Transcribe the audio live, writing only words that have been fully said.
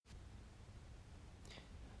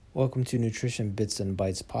Welcome to Nutrition Bits and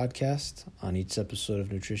Bytes podcast. On each episode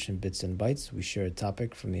of Nutrition Bits and Bytes, we share a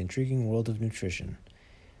topic from the intriguing world of nutrition.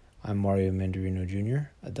 I'm Mario Mandarino Jr.,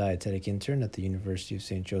 a dietetic intern at the University of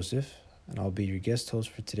St. Joseph, and I'll be your guest host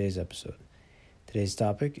for today's episode. Today's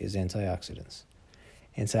topic is antioxidants.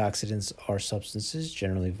 Antioxidants are substances,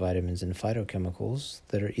 generally vitamins and phytochemicals,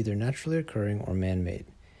 that are either naturally occurring or man-made.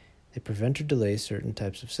 They prevent or delay certain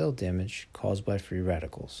types of cell damage caused by free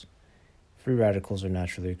radicals. Free radicals are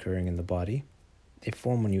naturally occurring in the body. They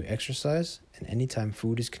form when you exercise and anytime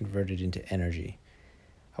food is converted into energy.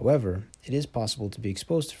 However, it is possible to be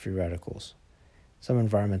exposed to free radicals. Some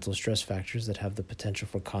environmental stress factors that have the potential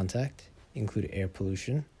for contact include air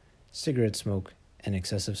pollution, cigarette smoke, and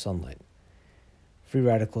excessive sunlight. Free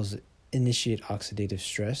radicals initiate oxidative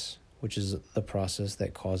stress, which is the process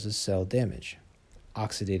that causes cell damage.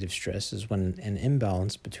 Oxidative stress is when an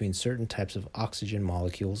imbalance between certain types of oxygen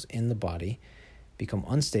molecules in the body become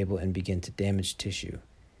unstable and begin to damage tissue.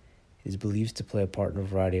 It is believed to play a part in a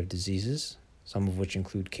variety of diseases, some of which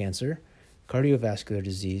include cancer, cardiovascular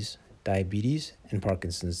disease, diabetes, and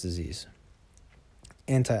Parkinson's disease.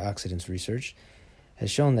 Antioxidants research has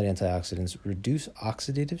shown that antioxidants reduce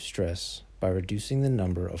oxidative stress by reducing the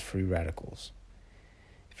number of free radicals.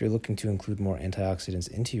 If you're looking to include more antioxidants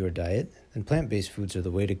into your diet, then plant-based foods are the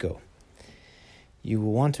way to go. You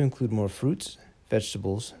will want to include more fruits,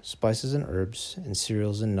 vegetables, spices and herbs, and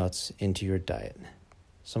cereals and nuts into your diet.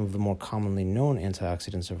 Some of the more commonly known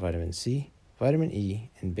antioxidants are vitamin C, vitamin E,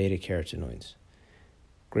 and beta-carotenoids.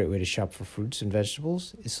 A great way to shop for fruits and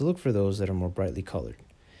vegetables is to look for those that are more brightly colored.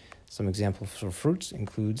 Some examples for fruits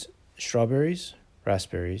include strawberries,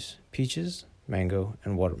 raspberries, peaches, mango,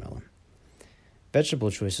 and watermelon.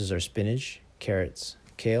 Vegetable choices are spinach, carrots,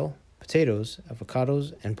 kale, potatoes,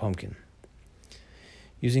 avocados, and pumpkin.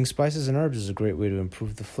 Using spices and herbs is a great way to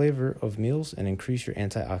improve the flavor of meals and increase your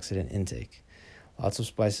antioxidant intake. Lots of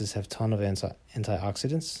spices have a ton of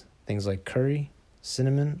antioxidants, things like curry,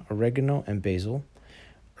 cinnamon, oregano, and basil.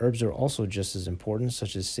 Herbs are also just as important,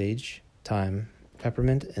 such as sage, thyme,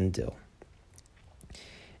 peppermint, and dill.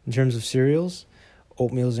 In terms of cereals,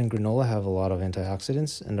 oatmeals and granola have a lot of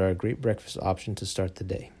antioxidants and are a great breakfast option to start the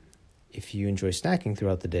day. If you enjoy snacking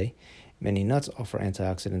throughout the day, many nuts offer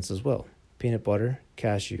antioxidants as well. Peanut butter,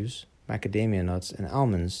 cashews, macadamia nuts, and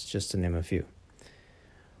almonds, just to name a few.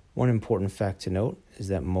 One important fact to note is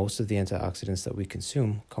that most of the antioxidants that we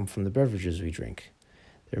consume come from the beverages we drink.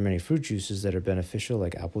 There are many fruit juices that are beneficial,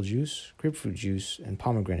 like apple juice, grapefruit juice, and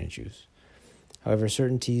pomegranate juice. However,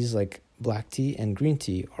 certain teas like black tea and green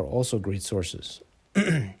tea are also great sources.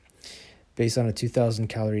 Based on a 2,000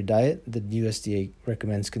 calorie diet, the USDA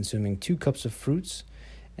recommends consuming 2 cups of fruits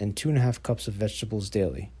and 2.5 cups of vegetables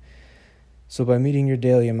daily. So by meeting your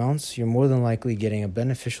daily amounts, you're more than likely getting a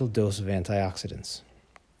beneficial dose of antioxidants.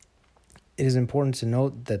 It is important to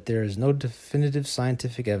note that there is no definitive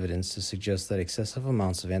scientific evidence to suggest that excessive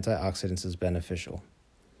amounts of antioxidants is beneficial.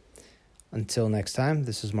 Until next time,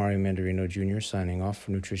 this is Mario Mandarino Jr. signing off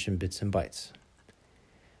for Nutrition Bits and Bytes.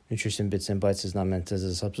 Nutrition Bits and Bytes is not meant as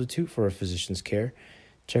a substitute for a physician's care.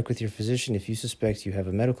 Check with your physician if you suspect you have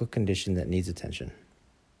a medical condition that needs attention.